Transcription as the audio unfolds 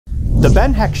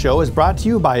Ben Heck Show is brought to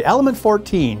you by Element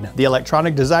 14, the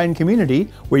electronic design community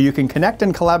where you can connect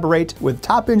and collaborate with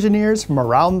top engineers from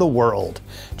around the world.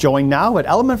 Join now at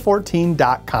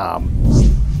element14.com.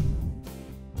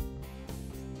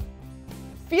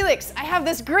 Felix, I have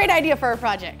this great idea for a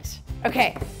project.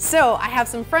 Okay, so I have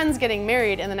some friends getting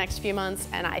married in the next few months,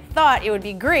 and I thought it would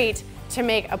be great to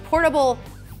make a portable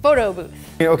photo booth.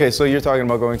 Okay, so you're talking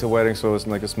about going to a wedding, so it's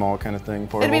like a small kind of thing,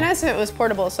 portable? It'd be nice if it was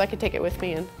portable so I could take it with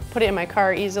me and put it in my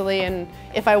car easily, and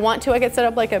if I want to, I could set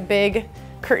up like a big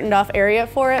curtained off area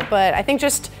for it, but I think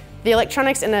just the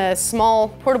electronics in a small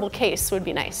portable case would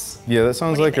be nice. Yeah, that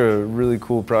sounds like a really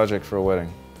cool project for a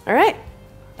wedding. All right,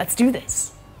 let's do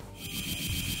this.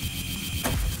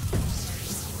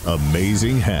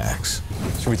 Amazing hacks.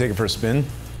 Should we take it for a spin?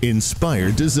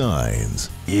 Inspired designs.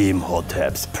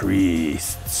 Imhotep's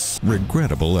priests.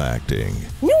 Regrettable acting.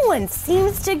 No one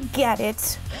seems to get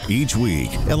it. Each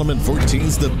week, Element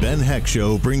 14's The Ben Heck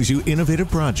Show brings you innovative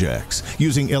projects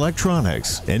using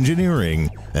electronics,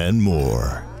 engineering, and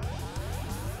more.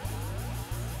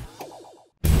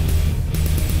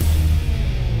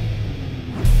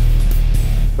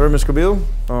 All right, Mr. Kabil,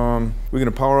 we're gonna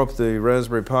power up the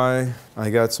Raspberry Pi. I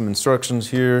got some instructions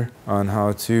here on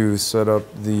how to set up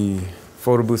the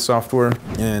photo booth software.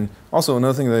 And also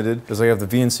another thing that I did is I have the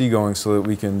VNC going so that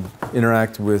we can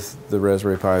interact with the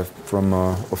Raspberry Pi from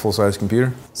a full-size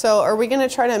computer. So are we gonna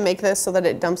try to make this so that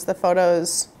it dumps the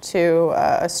photos to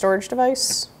a storage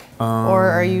device? Or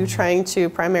are you trying to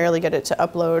primarily get it to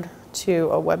upload to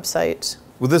a website?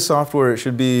 With this software, it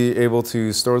should be able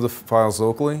to store the files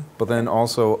locally, but then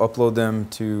also upload them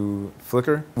to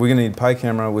Flickr. We're gonna need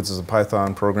PyCamera, which is a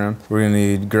Python program. We're gonna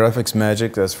need Graphics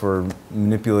Magic, that's for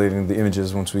manipulating the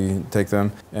images once we take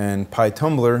them. And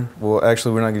PyTumbler, well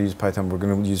actually we're not gonna use PyTumbler, we're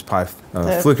gonna use Flickr.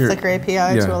 Flickr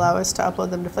API to allow us to upload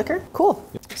them to Flickr? Cool.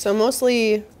 Yep. So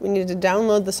mostly we need to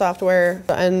download the software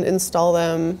and install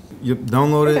them. Yep,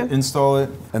 download it, install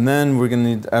it, and then we're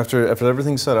gonna need, after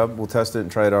everything's set up, we'll test it and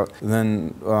try it out. And then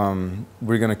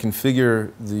we're going to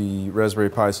configure the Raspberry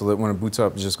Pi so that when it boots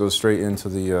up, it just goes straight into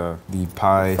the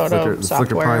Pi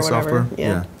Flickr Pi software.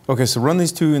 Yeah. Okay, so run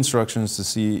these two instructions to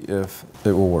see if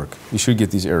it will work. You should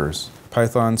get these errors: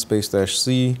 Python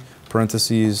 /C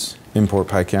parentheses import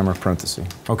PyCamera parentheses.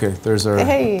 Okay, there's our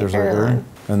error,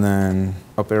 and then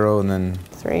up arrow, and then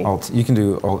 3. Alt. You can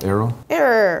do Alt arrow.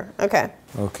 Error. Okay.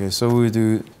 Okay, so we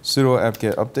do sudo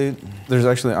apt-get update. There's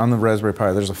actually on the Raspberry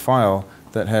Pi, there's a file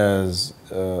that has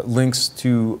links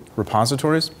to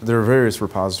repositories. There are various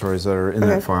repositories that are in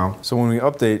that file. So when we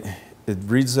update, it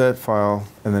reads that file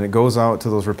and then it goes out to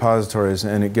those repositories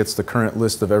and it gets the current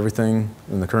list of everything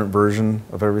and the current version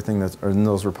of everything that's in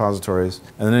those repositories.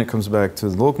 And then it comes back to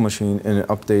the local machine and it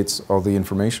updates all the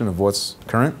information of what's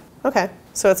current. Okay,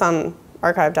 so it's on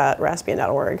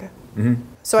archive.raspbian.org.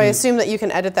 So I assume that you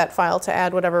can edit that file to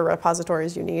add whatever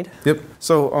repositories you need. Yep.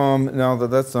 So now that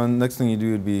that's done, next thing you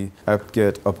do would be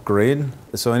apt-get upgrade.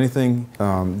 So anything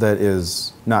that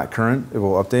is not current, it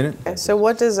will update it. Okay, so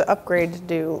what does upgrade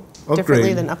do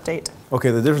differently than update? Okay,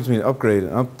 the difference between upgrade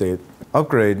and update.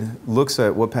 Upgrade looks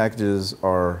at what packages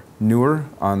are newer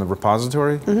on the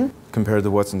repository compared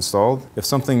to what's installed. If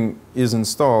something is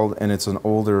installed and it's an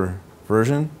older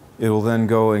version, it will then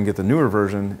go and get the newer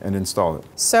version and install it.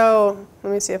 So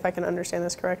let me see if I can understand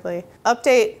this correctly.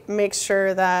 Update makes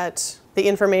sure that the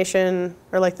information,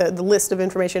 or like the list of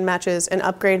information matches, and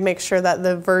upgrade makes sure that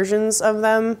the versions of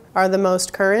them are the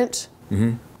most current?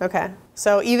 Okay.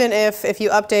 So even if you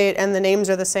update and the names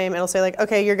are the same, it'll say like,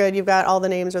 okay, you're good, you've got all the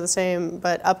names are the same,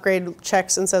 but upgrade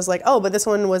checks and says like, oh, but this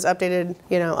one was updated,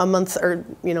 you know, a month or,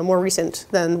 you know, more recent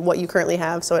than what you currently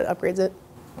have, so it upgrades it.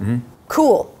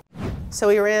 Cool. So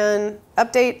we ran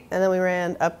update, and then we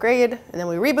ran upgrade, and then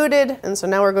we rebooted, and so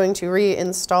now we're going to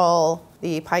reinstall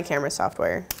the PyCamera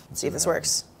software. Let's see if this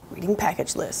works. Reading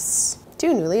package lists.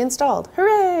 2 newly installed.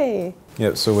 Hooray!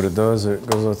 Yep, so what it does, it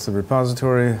goes out to the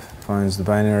repository, finds the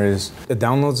binaries, it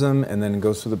downloads them, and then it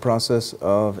goes through the process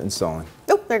of installing.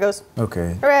 Oh, there it goes.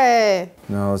 Okay. Hooray!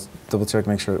 Now let's double check,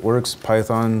 make sure it works.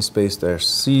 Python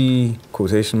 /C,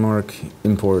 quotation mark,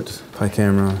 import,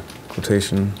 PyCamera,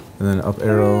 quotation, and then up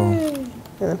arrow.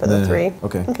 And then put the 3.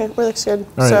 Okay. Okay, well, looks good. All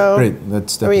right, so, great. That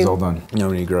step is all done. Now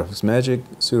we need Graphics Magic,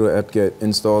 sudo apt-get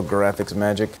install Graphics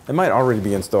Magic. It might already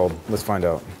be installed. Let's find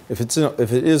out. If it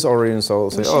is already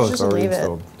installed, it'll say, oh, it's already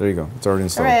installed. There you go. It's already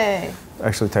installed. Hooray!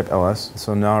 Actually type ls.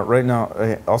 So now, right now,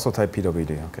 also type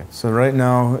pwd. Okay. So right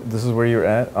now, this is where you're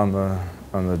at on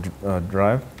the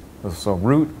drive. So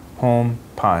root, home,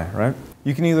 pi, right?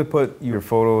 You can either put your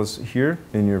photos here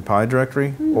in your Pi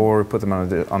directory or put them on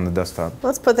the desktop.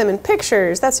 Let's put them in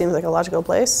pictures. That seems like a logical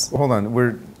place. Hold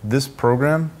on, this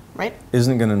program right?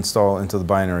 isn't going to install into the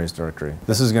binaries directory.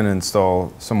 This is going to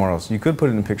install somewhere else. You could put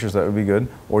it in pictures, that would be good,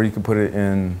 or you could put it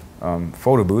in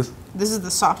photo booth. This is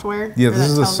the software? Yeah, this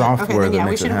is the software okay, then, that yeah,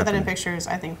 makes we shouldn't it put that in happen. pictures.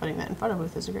 I think putting that in photo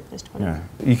booth is a great place to put it. Yeah,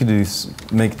 you could do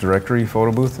make directory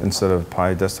photo booth instead of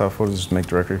Pi desktop photos, just make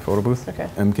directory photo booth. Okay.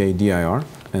 MKDIR,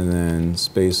 and then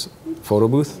space photo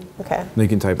booth. Okay. Then you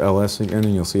can type ls again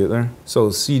and you'll see it there.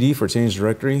 So CD for change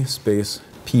directory, space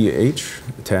PH,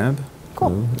 tab. Cool.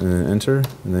 And then enter,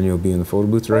 and then you'll be in the photo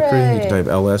booth directory. You can Hooray. type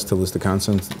ls to list the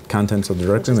contents of the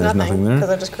directory, and there's nothing there. Because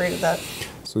I just created that.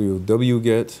 So you'll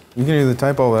wget. You can either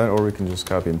type all that or we can just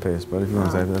copy and paste, but if you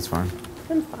want to type it, that's fine.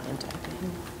 I'm fine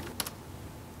typing.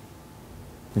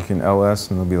 You can ls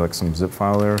and there'll be like some zip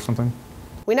file there or something.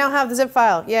 We now have the zip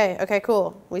file. Yay. Okay,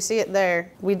 cool. We see it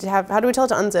there. We have. How do we tell it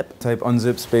to unzip? Type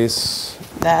unzip space,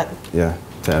 That. yeah,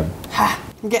 tab. Ha!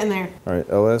 I'm getting there. All right,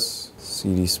 ls,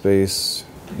 cd space,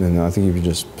 then I think if you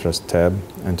just press tab,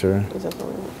 enter.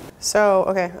 So,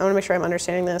 okay, I want to make sure I'm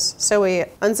understanding this. So we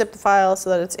unzip the file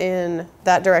so that it's in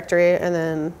that directory, and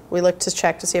then we looked to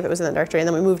check to see if it was in that directory, and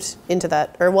then we moved into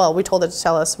that, or well, we told it to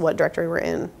tell us what directory we're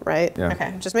in, right? Yeah.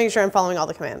 Okay, just making sure I'm following all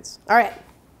the commands. All right,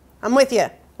 I'm with you.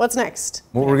 What's next?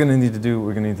 What we're gonna need to do,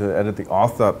 we're gonna need to edit the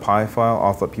auth.py file,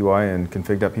 auth.py and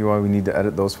config.py. We need to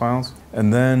edit those files.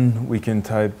 And then we can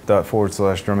type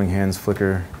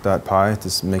 ./drumminghandsflicker.py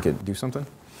to make it do something.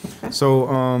 Okay. So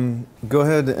go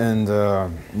ahead and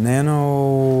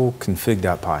nano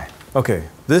config.py. Okay,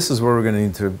 this is where we're gonna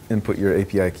need to input your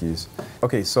API keys.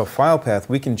 Okay, so file path,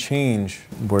 we can change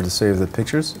where to save the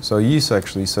pictures. So you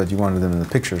actually said you wanted them in the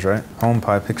pictures, right? Home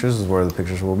Pi pictures is where the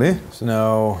pictures will be. So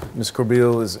now Ms.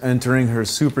 Corbeil is entering her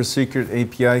super secret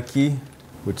API key,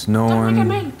 which no one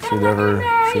should ever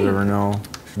know.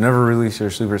 Should never release your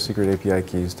super secret API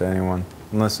keys to anyone,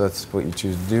 unless that's what you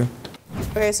choose to do.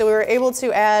 Okay, so we were able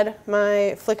to add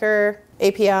my Flickr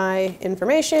API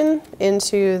information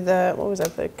into the, what was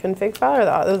that, the config file or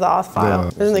the auth file?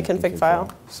 It was in the config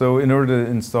file. So in order to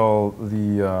install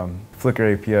the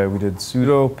Flickr API, we did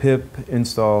sudo pip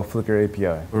install Flickr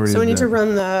API. So we need to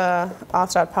run the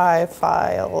auth.py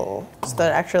file so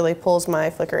that it actually pulls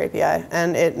my Flickr API,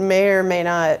 and it may or may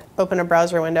not open a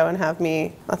browser window and have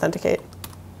me authenticate.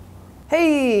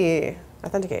 Hey,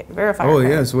 authenticate, verify. Oh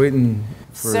yeah, it's waiting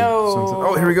for something.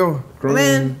 Oh, here we go. Come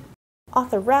in.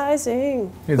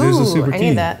 Authorizing. Hey, there's a super I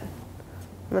key. need that.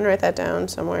 I'm gonna write that down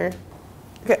somewhere.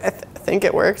 Okay, I think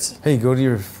it worked. Hey, go to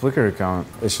your Flickr account.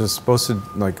 It's just supposed to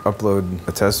like upload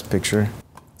a test picture.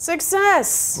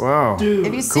 Success! Wow. Dude,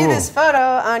 if you see this photo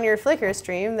on your Flickr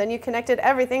stream, then you connected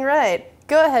everything right.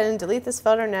 Go ahead and delete this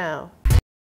photo now.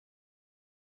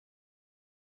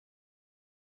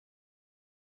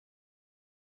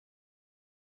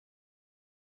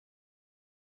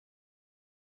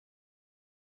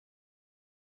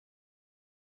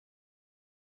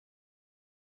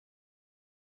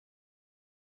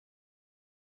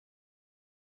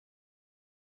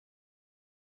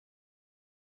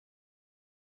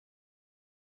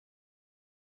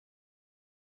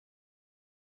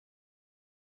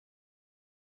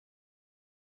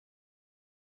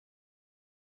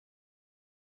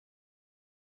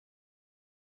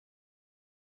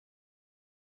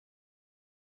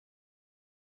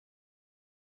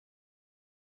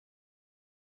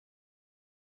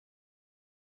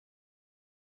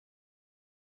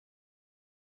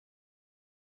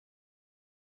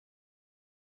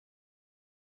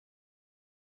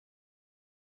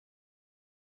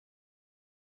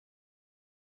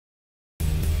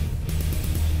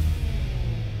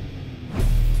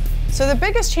 So the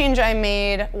biggest change I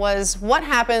made was what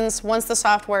happens once the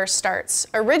software starts.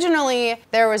 Originally,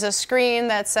 there was a screen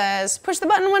that says, push the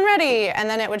button when ready, and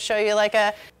then it would show you like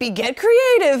a, get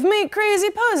creative, make crazy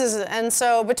poses. And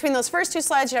so between those first two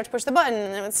slides, you have to push the button,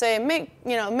 and it would say, make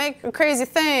crazy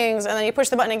things, and then you push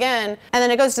the button again, and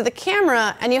then it goes to the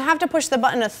camera, and you have to push the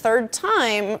button a third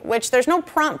time, which there's no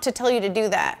prompt to tell you to do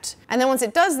that. And then once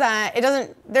it does that,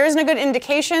 there isn't a good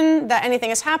indication that anything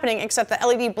is happening except the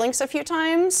LED blinks a few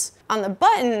times on the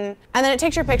button, and then it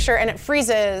takes your picture and it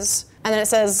freezes, and then it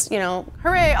says,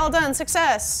 hooray, all done,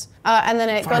 success. And then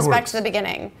it goes back to the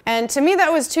beginning. And to me,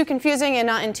 that was too confusing and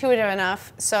not intuitive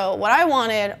enough. So what I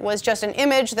wanted was just an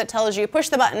image that tells you push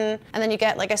the button, and then you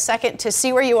get like a second to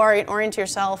see where you are and orient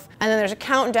yourself. And then there's a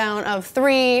countdown of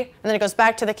 3, and then it goes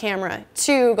back to the camera.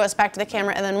 2 goes back to the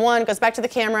camera, and then 1 goes back to the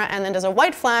camera, and then does a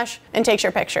white flash and takes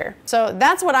your picture. So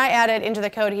that's what I added into the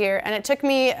code here, and it took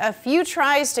me a few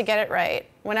tries to get it right.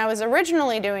 When I was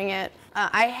originally doing it,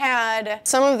 I had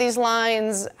some of these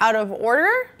lines out of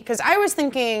order because I was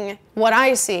thinking doing what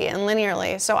I see and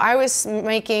linearly. So I was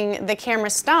making the camera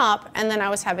stop and then I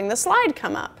was having the slide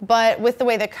come up. But with the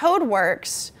way the code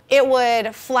works, it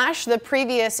would flash the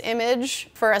previous image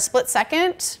for a split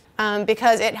second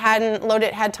because it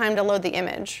had time to load the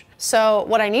image. So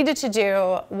what I needed to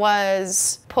do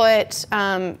was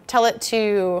tell it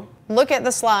to look at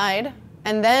the slide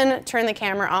and then turn the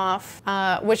camera off,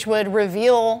 which would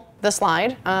reveal the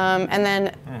slide, and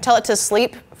then tell it to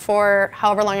sleep for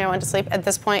however long I want to sleep. At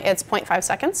this point, it's 0.5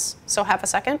 seconds, so half a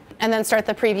second. And then start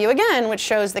the preview again, which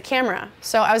shows the camera.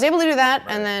 So I was able to do that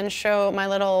and then show my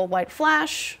little white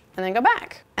flash and then go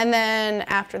back. And then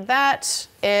after that,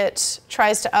 it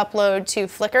tries to upload to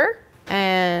Flickr.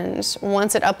 And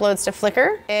once it uploads to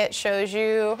Flickr, it shows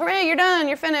you, hooray, you're done,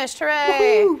 you're finished,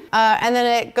 hooray. And then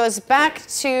it goes back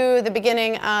to the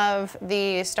beginning of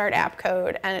the start app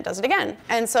code and it does it again.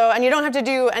 And you don't have to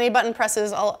do any button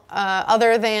presses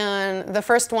other than the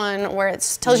first one where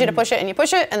it tells you to push it and you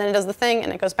push it and then it does the thing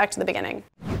and it goes back to the beginning.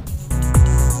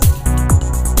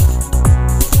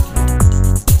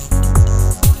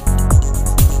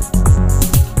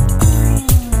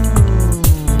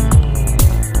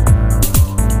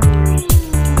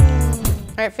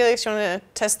 All right, Felix, you want to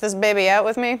test this baby out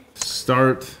with me?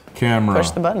 Start camera.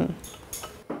 Push the button.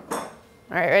 All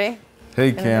right, ready?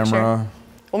 Hey, camera.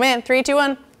 Well, man, 3, 2,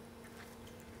 1.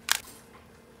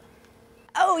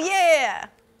 Oh, yeah!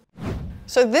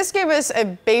 So this gave us a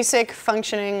basic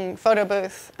functioning photo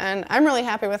booth, and I'm really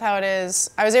happy with how it is.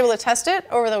 I was able to test it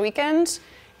over the weekend,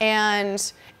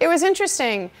 and it was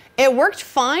interesting. It worked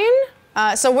fine.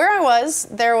 So where I was,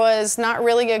 there was not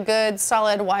really a good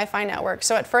solid Wi-Fi network.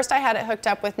 So at first I had it hooked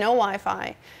up with no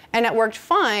Wi-Fi and it worked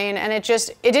fine and it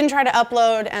didn't try to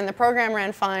upload and the program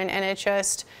ran fine and it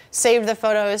just saved the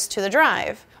photos to the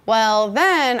drive. Well,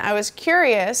 then I was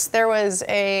curious, there was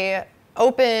a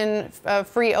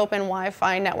free open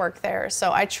Wi-Fi network there.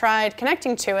 So I tried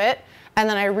connecting to it and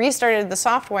then I restarted the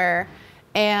software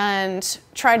and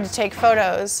tried to take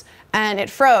photos and it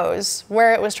froze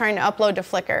where it was trying to upload to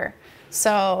Flickr.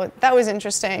 So that was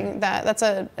interesting. That's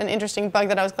an interesting bug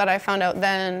that I was glad I found out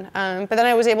then. But then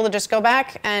I was able to just go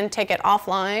back and take it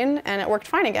offline and it worked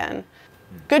fine again.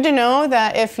 Good to know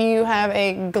that if you have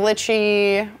a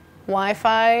glitchy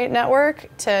Wi-Fi network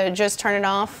to just turn it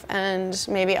off and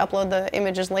maybe upload the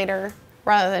images later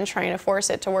rather than trying to force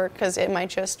it to work because it might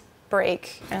just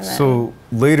break. And then so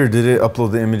later, did it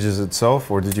upload the images itself,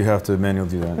 or did you have to manually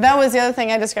do that? That was the other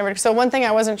thing I discovered. So one thing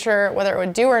I wasn't sure whether it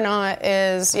would do or not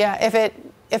is, yeah,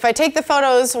 if I take the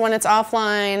photos when it's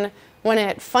offline, when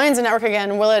it finds a network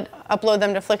again, will it upload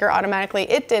them to Flickr automatically?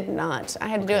 It did not. I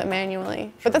had to do it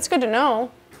manually. But that's good to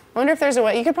know. I wonder if there's a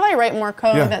way. You could probably write more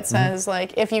code that says,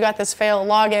 like, if you got this fail,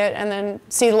 log it, and then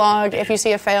see log. If you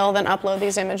see a fail, then upload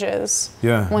these images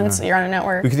once you're on a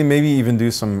network. We could maybe even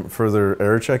do some further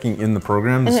error checking in the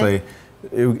program to say,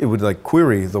 it would like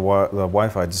query the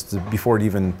Wi-Fi just before it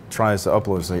even tries to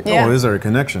upload. Say, oh, is there a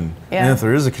connection? And if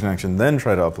there is a connection, then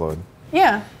try to upload.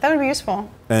 Yeah, that would be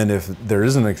useful. And if there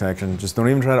isn't a connection, just don't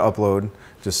even try to upload.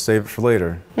 Just save it for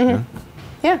later.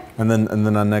 Yeah. And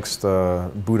then on next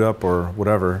boot up or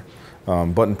whatever,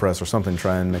 button press or something,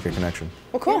 try and make a connection.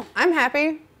 Well, cool. I'm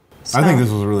happy. So. I think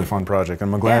this was a really fun project.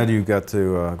 I'm glad you got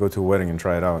to go to a wedding and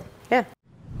try it out. Yeah.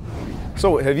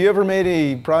 So, have you ever made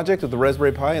a project with the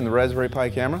Raspberry Pi and the Raspberry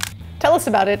Pi camera? Tell us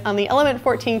about it on the Element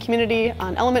 14 community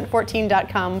on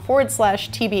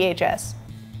element14.com/TBHS.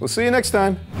 We'll see you next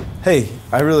time. Hey,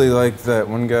 I really like that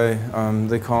one guy.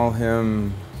 They call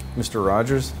him Mr.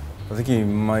 Rogers. I think he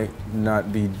might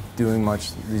not be doing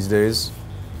much these days.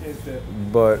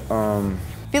 But,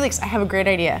 Felix, I have a great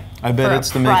idea. I bet it's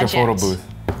to make a photo booth.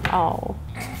 Oh.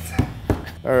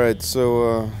 All right,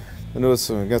 so I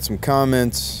noticed I got some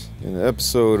comments in the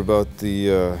episode about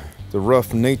the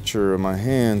rough nature of my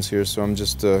hands here, so I'm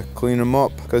just cleaning them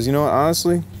up. Because you know what,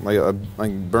 honestly, I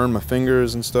burn my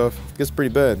fingers and stuff. It gets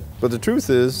pretty bad. But the truth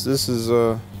is, this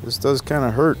does kind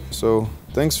of hurt. So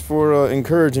thanks for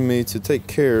encouraging me to take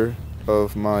care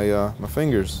of my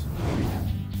fingers.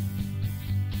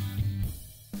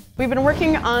 We've been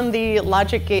working on the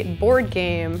Logic Gate board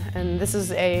game, and this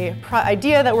is a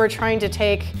idea that we're trying to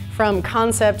take from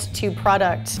concept to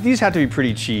product. These have to be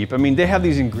pretty cheap. I mean, they have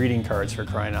these in greeting cards for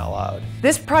crying out loud.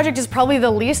 This project is probably the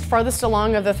least farthest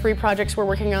along of the 3 projects we're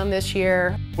working on this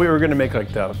year. We were gonna make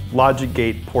like the Logic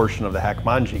Gate portion of the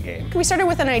Hackmanji game. We started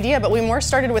with an idea, but we more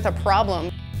started with a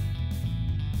problem.